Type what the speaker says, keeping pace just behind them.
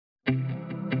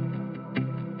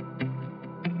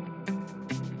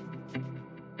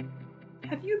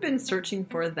been searching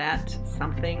for that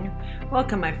something?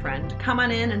 Welcome, my friend. Come on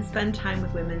in and spend time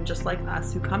with women just like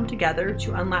us who come together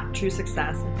to unlock true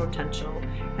success and potential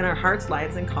in our hearts,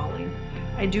 lives, and calling.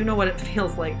 I do know what it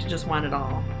feels like to just want it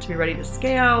all, to be ready to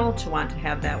scale, to want to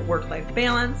have that work-life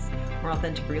balance, more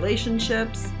authentic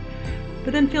relationships,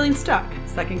 but then feeling stuck,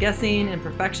 second-guessing, and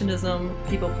perfectionism,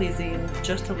 people-pleasing,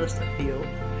 just to list a few.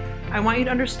 I want you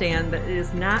to understand that it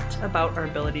is not about our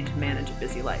ability to manage a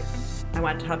busy life. I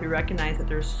want to help you recognize that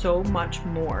there's so much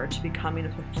more to becoming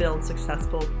a fulfilled,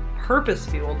 successful,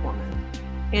 purpose-fueled woman.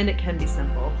 And it can be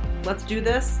simple. Let's do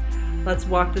this. Let's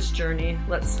walk this journey.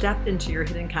 Let's step into your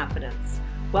hidden confidence.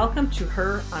 Welcome to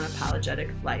Her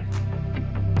Unapologetic Life.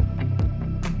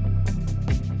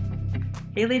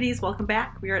 Hey ladies, welcome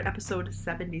back. We are at episode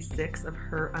 76 of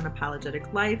Her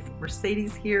Unapologetic Life.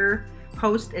 Mercedes here,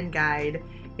 host and guide,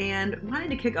 and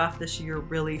wanted to kick off this year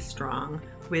really strong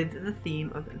with the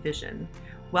theme of vision.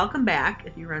 Welcome back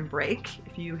if you're on break,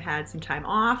 if you had some time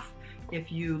off, if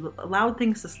you allowed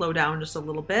things to slow down just a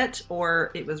little bit,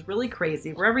 or it was really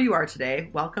crazy. Wherever you are today,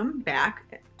 welcome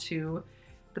back to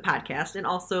the podcast, and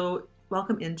also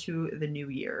welcome into the new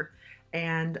year.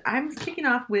 And I'm kicking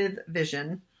off with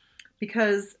vision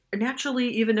because naturally,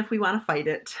 even if we want to fight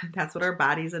it, that's what our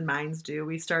bodies and minds do.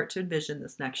 We start to envision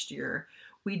this next year.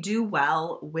 We do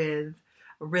well with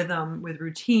rhythm, with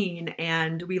routine,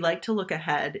 and we like to look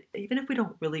ahead. Even if we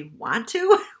don't really want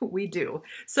to, we do.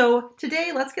 So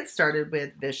today, let's get started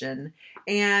with vision.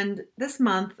 And this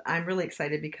month, I'm really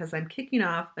excited because I'm kicking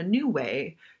off a new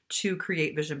way to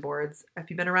create vision boards. If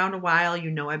you've been around a while,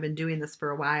 you know I've been doing this for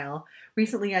a while.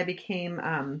 Recently, I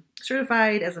became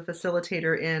certified as a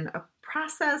facilitator in a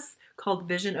process called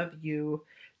Vision of You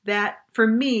that, for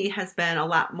me, has been a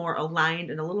lot more aligned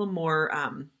and a little more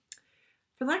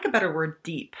for lack of a better word,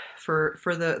 deep for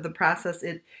the process,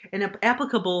 and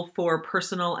applicable for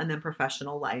personal and then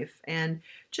professional life. And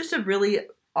just a really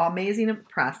amazing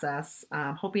process.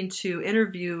 Hoping to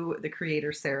interview the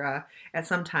creator, Sarah, at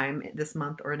some time this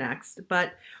month or next.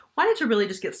 But wanted to really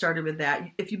just get started with that.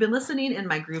 If you've been listening in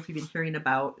my group, you've been hearing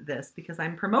about this because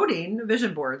I'm promoting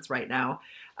vision boards right now.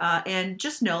 And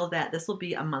just know that this will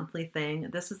be a monthly thing.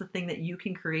 This is a thing that you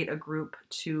can create a group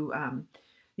to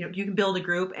you can build a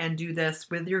group and do this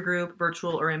with your group,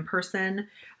 virtual or in person.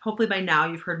 Hopefully by now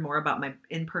you've heard more about my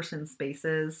in-person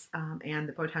spaces and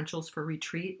the potentials for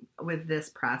retreat with this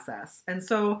process. And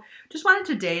so just wanted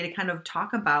today to kind of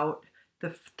talk about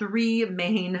the three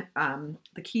main,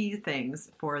 the key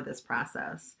things for this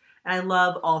process. And I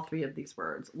love all three of these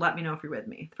words. Let me know if you're with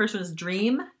me. The first one is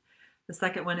dream. The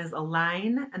second one is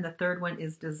align. And the third one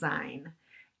is design.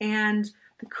 And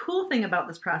the cool thing about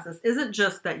this process isn't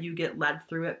just that you get led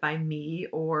through it by me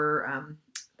or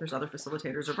there's other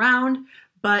facilitators around,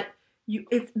 but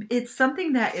it's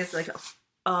something that is like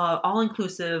a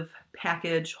all-inclusive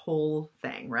package whole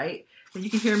thing, right? And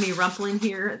you can hear me rumpling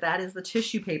here. That is the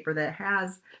tissue paper that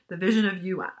has the Vision of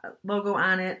You logo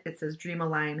on it. It says Dream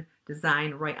Align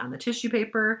Design right on the tissue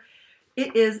paper.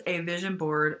 It is a vision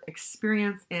board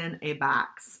experience in a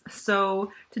box.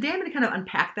 So today I'm going to kind of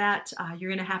unpack that. You're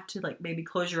going to have to maybe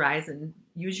close your eyes and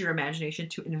use your imagination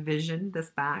to envision this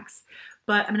box.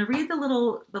 But I'm going to read the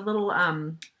little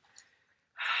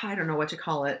I don't know what to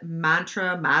call it,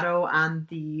 motto on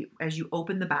as you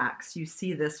open the box. You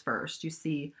see this first. You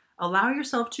see, allow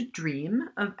yourself to dream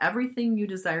of everything you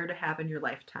desire to have in your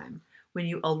lifetime. When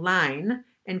you align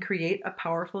and create a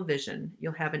powerful vision,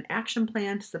 you'll have an action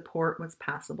plan to support what's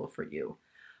possible for you.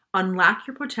 Unlock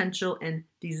your potential and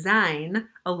design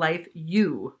a life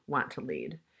you want to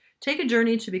lead. Take a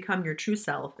journey to become your true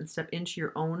self and step into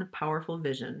your own powerful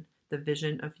vision, the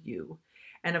vision of you.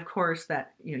 And of course,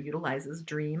 that utilizes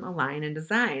dream, align, and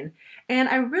design. And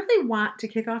I really want to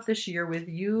kick off this year with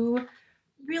you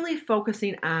really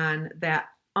focusing on that,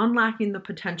 unlocking the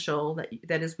potential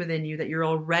that is within you, that you're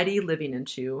already living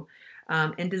into,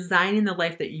 and designing the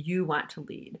life that you want to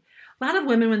lead. A lot of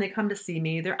women, when they come to see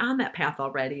me, they're on that path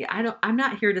already. I'm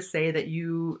not here to say that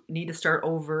you need to start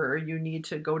over or you need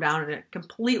to go down a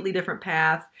completely different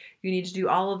path. You need to do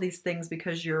all of these things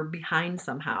because you're behind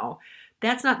somehow.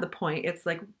 That's not the point.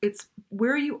 It's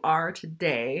where you are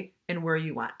today and where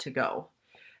you want to go.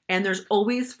 And there's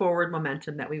always forward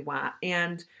momentum that we want.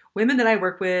 And women that I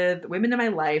work with, women in my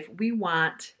life, we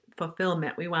want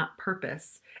fulfillment. We want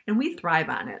purpose. And we thrive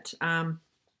on it. I was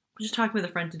just talking with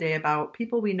a friend today about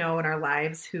people we know in our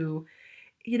lives who,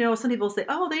 some people say,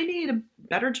 oh, they need a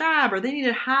better job or they need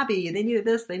a hobby. They needed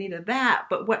this, they needed that.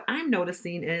 But what I'm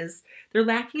noticing is they're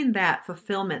lacking that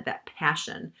fulfillment, that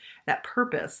passion, that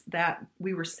purpose that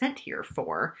we were sent here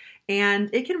for. And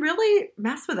it can really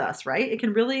mess with us, right? It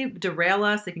can really derail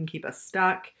us. It can keep us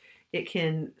stuck. It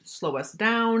can slow us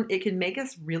down. It can make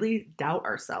us really doubt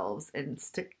ourselves and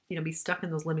be stuck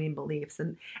in those limiting beliefs.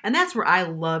 And that's where I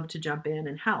love to jump in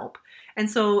and help. And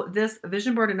so this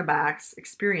vision board in a box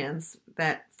experience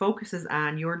that focuses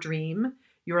on your dream,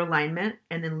 your alignment,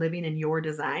 and then living in your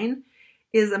design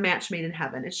is a match made in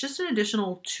heaven. It's just an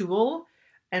additional tool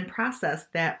and process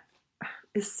that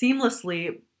is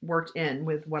seamlessly worked in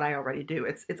with what I already do.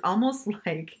 It's almost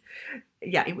like,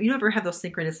 yeah, you ever have those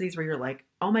synchronicities where you're like,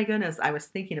 oh my goodness, I was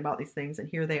thinking about these things and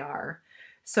here they are.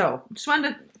 So just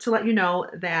wanted to let you know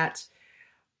that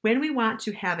when we want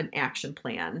to have an action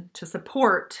plan to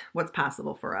support what's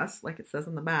possible for us, like it says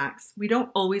in the box, we don't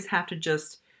always have to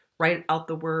just write out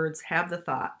the words, have the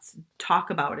thoughts, talk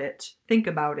about it, think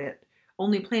about it,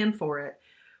 only plan for it.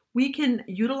 We can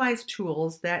utilize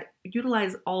tools that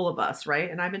utilize all of us,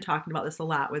 right? And I've been talking about this a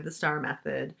lot with the STAR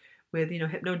method, with,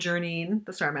 hypnojourneying,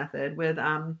 the STAR method, with,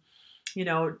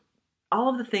 all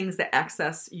of the things that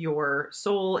access your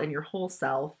soul and your whole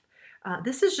self.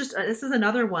 This is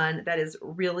another one that is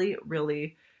really,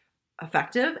 really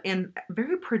effective and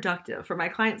very productive for my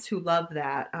clients who love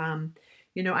that.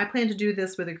 I plan to do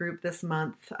this with a group this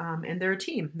month, and they're a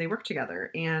team. They work together,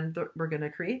 and we're going to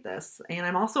create this. And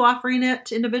I'm also offering it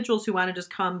to individuals who want to just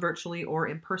come virtually or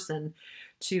in person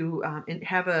to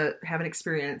have an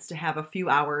experience, to have a few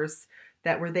hours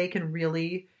where they can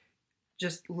really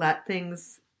just let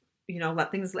things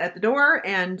at the door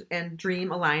and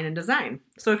dream, align, and design.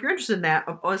 So if you're interested in that,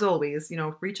 as always,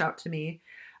 reach out to me.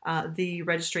 The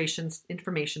registration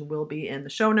information will be in the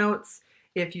show notes.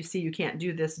 If you see you can't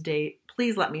do this date,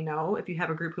 please let me know. If you have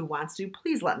a group who wants to,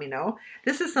 please let me know.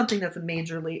 This is something that's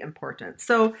majorly important.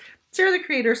 So Sarah the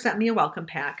Creator sent me a welcome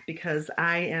pack because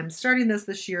I am starting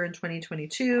this year in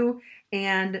 2022,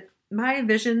 and my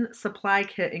vision supply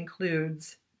kit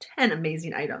includes 10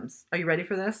 amazing items. Are you ready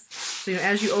for this? So,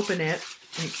 as you open it,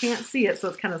 and you can't see it, so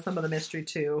it's kind of some of the mystery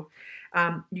too,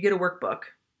 you get a workbook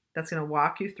that's going to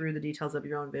walk you through the details of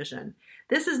your own vision.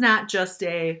 This is not just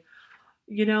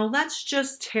let's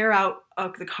just tear out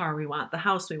the car we want, the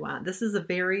house we want. This is a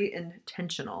very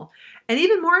intentional, and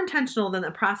even more intentional than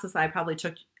the process I probably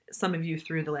took some of you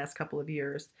through the last couple of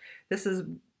years. This is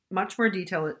much more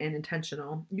detailed and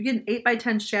intentional. You get an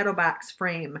 8x10 shadow box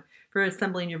frame for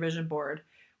assembling your vision board.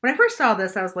 When I first saw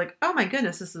this, I was like, oh my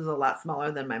goodness, this is a lot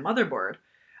smaller than my motherboard.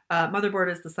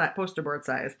 Motherboard is the poster board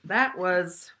size. That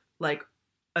was like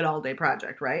an all-day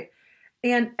project, right?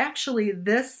 And actually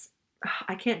this,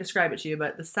 I can't describe it to you,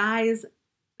 but the size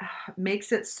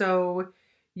makes it so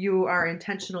you are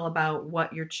intentional about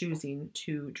what you're choosing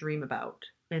to dream about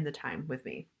in the time with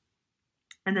me.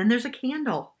 And then there's a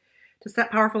candle to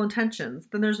set powerful intentions.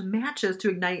 Then there's matches to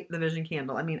ignite the vision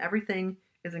candle. I mean, everything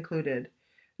is included.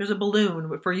 There's a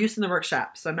balloon for use in the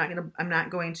workshop, so I'm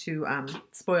not going to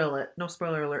spoil it. No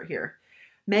spoiler alert here.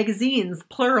 Magazines,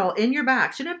 plural, in your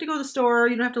box. You don't have to go to the store.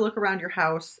 You don't have to look around your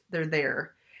house. They're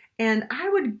there. And I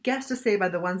would guess to say by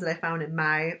the ones that I found in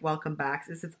my welcome box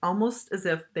is it's almost as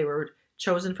if they were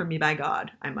chosen for me by God,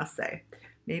 I must say.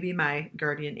 Maybe my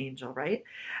guardian angel, right?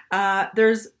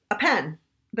 There's a pen.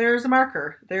 There's a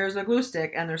marker. There's a glue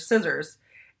stick. And there's scissors.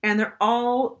 And they're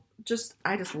all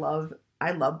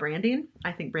I love branding.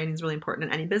 I think branding is really important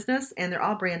in any business, and they're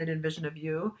all branded in Vision of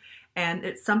You. And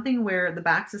it's something where the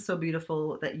box is so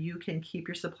beautiful that you can keep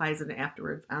your supplies in it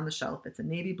afterwards on the shelf. It's a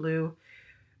navy blue.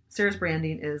 Sarah's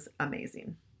branding is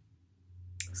amazing.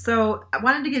 So I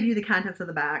wanted to give you the contents of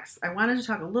the box. I wanted to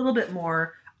talk a little bit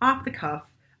more off the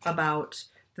cuff about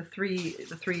the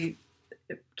three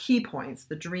key points,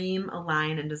 the dream,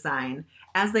 align, and design,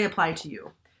 as they apply to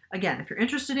you. Again, if you're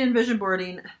interested in vision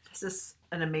boarding, this is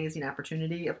an amazing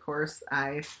opportunity. Of course,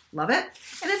 I love it.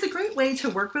 And it's a great way to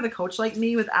work with a coach like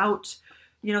me without,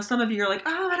 some of you are like,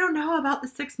 oh, I don't know about the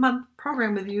 6-month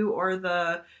program with you or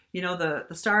the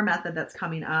STAR method that's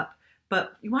coming up,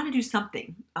 but you want to do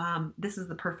something. This is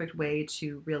the perfect way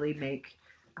to really make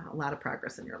a lot of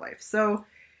progress in your life. So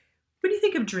when you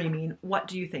think of dreaming, what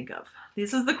do you think of?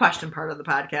 This is the question part of the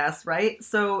podcast, right?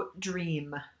 So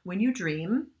dream. When you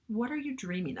dream, what are you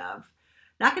dreaming of?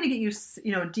 Not going to get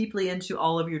you, deeply into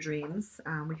all of your dreams.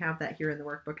 We have that here in the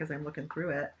workbook as I'm looking through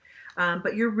it.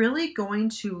 But you're really going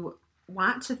to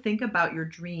want to think about your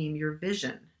dream, your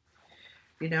vision,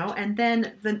 and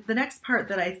then the next part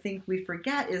that I think we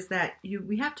forget is that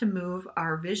we have to move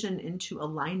our vision into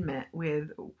alignment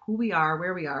with who we are,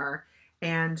 where we are,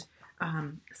 and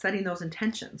setting those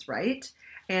intentions, right?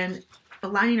 And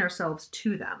aligning ourselves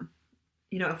to them.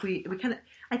 If we kind of,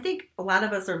 I think a lot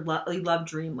of us we love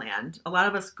dreamland. A lot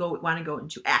of us want to go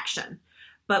into action,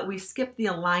 but we skip the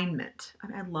alignment.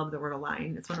 I love the word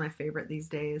align. It's one of my favorite these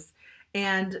days.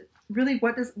 And really,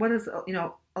 what is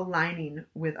aligning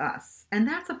with us? And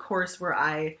that's, of course, where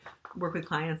I work with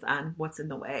clients on what's in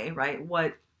the way, right?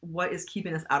 What is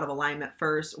keeping us out of alignment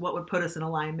first? What would put us in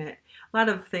alignment? A lot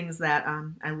of things that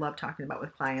I love talking about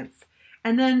with clients.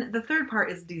 And then the third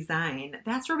part is design.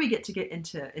 That's where we get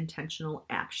into intentional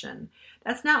action.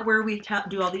 That's not where we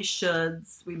do all these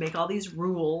shoulds, we make all these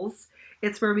rules.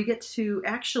 It's where we get to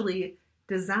actually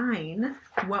design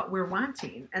what we're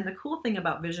wanting. And the cool thing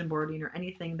about vision boarding, or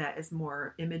anything that is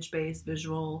more image-based,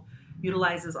 visual,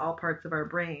 utilizes all parts of our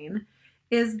brain,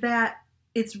 is that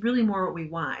it's really more what we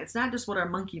want. It's not just what our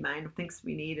monkey mind thinks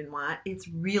we need and want. It's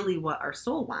really what our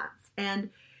soul wants. And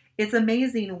it's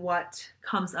amazing what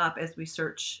comes up as we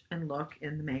search and look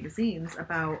in the magazines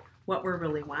about what we're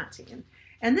really wanting.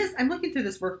 And this, I'm looking through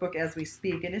this workbook as we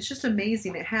speak, and it's just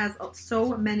amazing. It has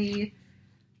so many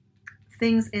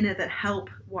things in it that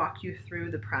help walk you through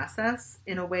the process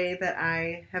in a way that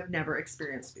I have never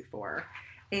experienced before.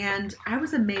 And I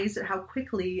was amazed at how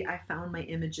quickly I found my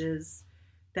images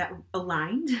that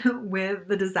aligned with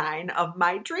the design of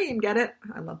my dream. Get it?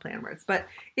 I love playing words, but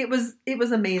it was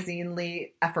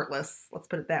amazingly effortless. Let's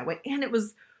put it that way. And it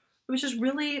was just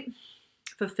really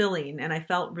fulfilling. And I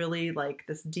felt really like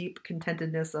this deep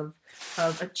contentedness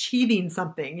of achieving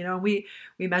something. You know, we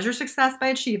measure success by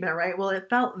achievement, right? Well, it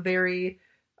felt very,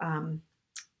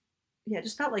 it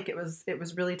just felt like it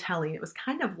was really telling. It was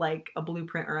kind of like a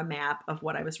blueprint or a map of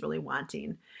what I was really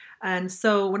wanting. And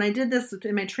so when I did this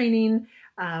in my training,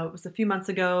 it was a few months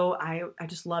ago, I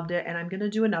just loved it. And I'm going to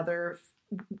do another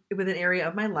with an area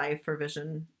of my life for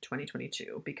Vision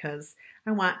 2022, because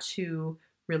I want to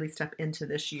really step into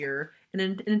this year in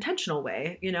an intentional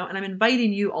way, and I'm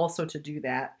inviting you also to do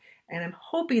that. And I'm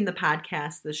hoping the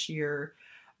podcast this year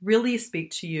really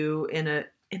speak to you in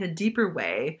a deeper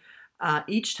way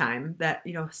each time, that,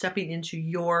 stepping into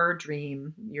your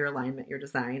dream, your alignment, your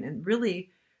design, and really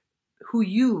who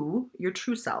your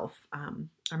true self,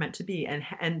 are meant to be.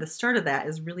 And the start of that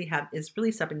is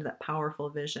really stepping into that powerful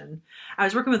vision. I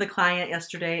was working with a client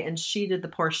yesterday, and she did the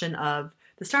portion of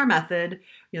the STAR method,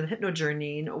 the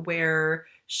hypnojourneying, where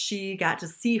she got to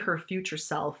see her future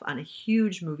self on a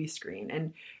huge movie screen.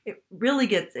 And it really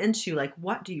gets into, like,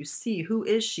 what do you see? Who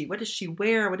is she? What does she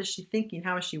wear? What is she thinking?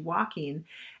 How is she walking?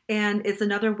 And it's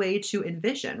another way to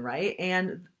envision, right?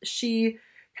 And she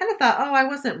kind of thought, I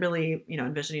wasn't really,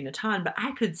 envisioning a ton, but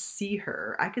I could see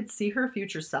her. I could see her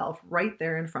future self right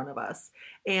there in front of us.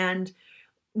 And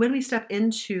when we step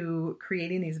into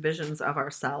creating these visions of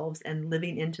ourselves and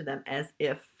living into them as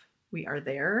if we are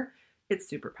there, it's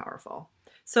super powerful.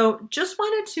 So just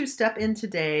wanted to step in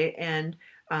today and,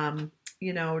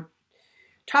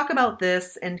 talk about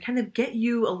this and kind of get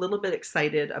you a little bit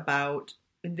excited about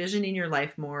envisioning your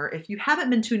life more. If you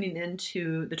haven't been tuning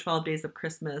into the 12 Days of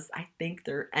Christmas, I think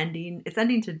it's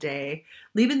ending today.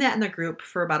 Leaving that in the group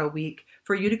for about a week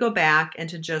for you to go back and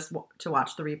to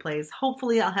watch the replays.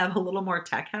 Hopefully I'll have a little more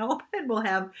tech help, and we'll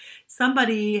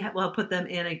put them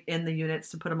in the units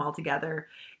to put them all together.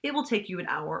 It will take you an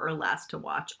hour or less to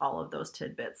watch all of those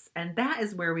tidbits. And that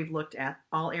is where we've looked at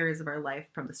all areas of our life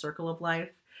from the circle of life.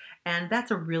 And that's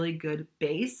a really good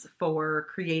base for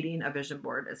creating a vision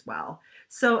board as well.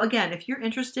 So again, if you're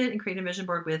interested in creating a vision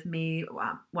board with me,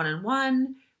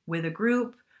 one-on-one, with a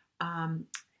group,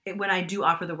 when I do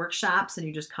offer the workshops and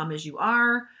you just come as you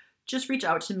are, just reach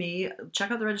out to me.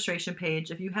 Check out the registration page.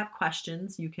 If you have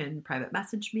questions, you can private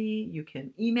message me, you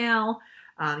can email,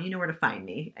 you know where to find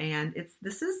me. And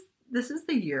this is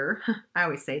the year. I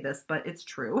always say this, but it's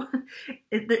true.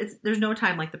 There's no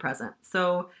time like the present.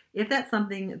 So if that's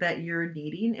something that you're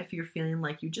needing, if you're feeling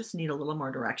like you just need a little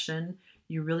more direction,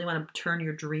 you really want to turn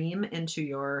your dream into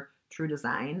your true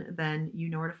design, then you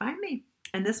know where to find me.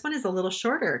 And this one is a little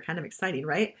shorter, kind of exciting,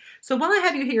 right? So while I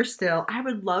have you here still, I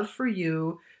would love for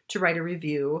you to write a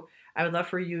review. I would love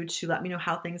for you to let me know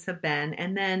how things have been.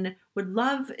 And then would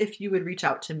love if you would reach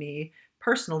out to me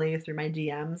personally through my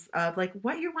DMs of like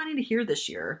what you're wanting to hear this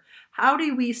year. How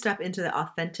do we step into the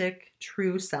authentic,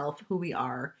 true self, who we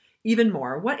are, even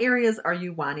more? What areas are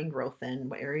you wanting growth in?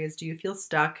 What areas do you feel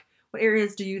stuck? What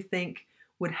areas do you think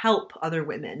would help other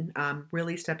women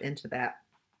really step into that?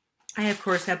 I, of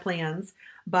course, have plans,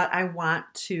 but I want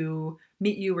to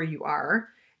meet you where you are.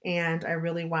 And I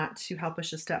really want to help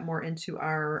us just step more into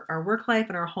our work life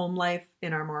and our home life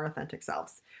in our more authentic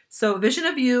selves. So Vision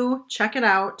of You, check it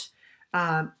out.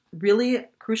 Really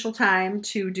crucial time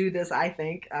to do this, I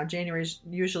think. January is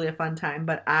usually a fun time,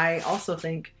 but I also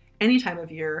think any time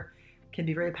of year can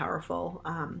be very powerful.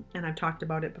 And I've talked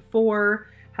about it before,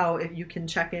 how if you can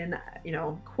check in,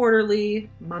 quarterly,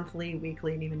 monthly,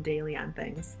 weekly, and even daily on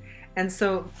things. And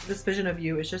so this vision of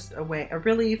you is just a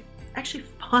really actually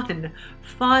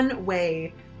fun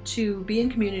way to be in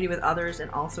community with others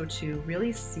and also to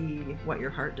really see what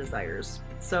your heart desires.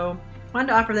 So I wanted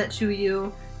to offer that to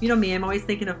you. You know me, I'm always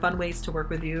thinking of fun ways to work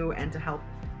with you and to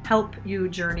help you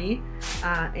journey.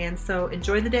 And so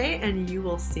enjoy the day, and you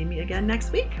will see me again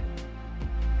next week.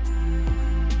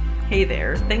 Hey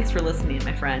there, thanks for listening,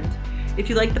 my friend. If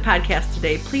you liked the podcast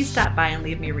today, please stop by and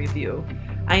leave me a review.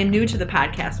 I am new to the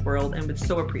podcast world and would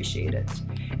so appreciate it.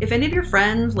 If any of your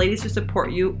friends, ladies who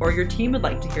support you, or your team would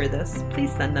like to hear this,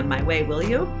 please send them my way, will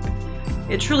you?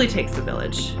 It truly takes a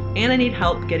village, and I need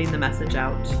help getting the message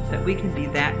out that we can be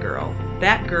that girl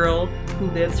who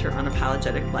lives her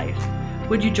unapologetic life.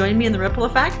 Would you join me in the ripple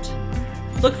effect?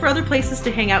 Look for other places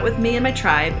to hang out with me and my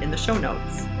tribe in the show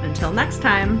notes. Until next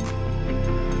time.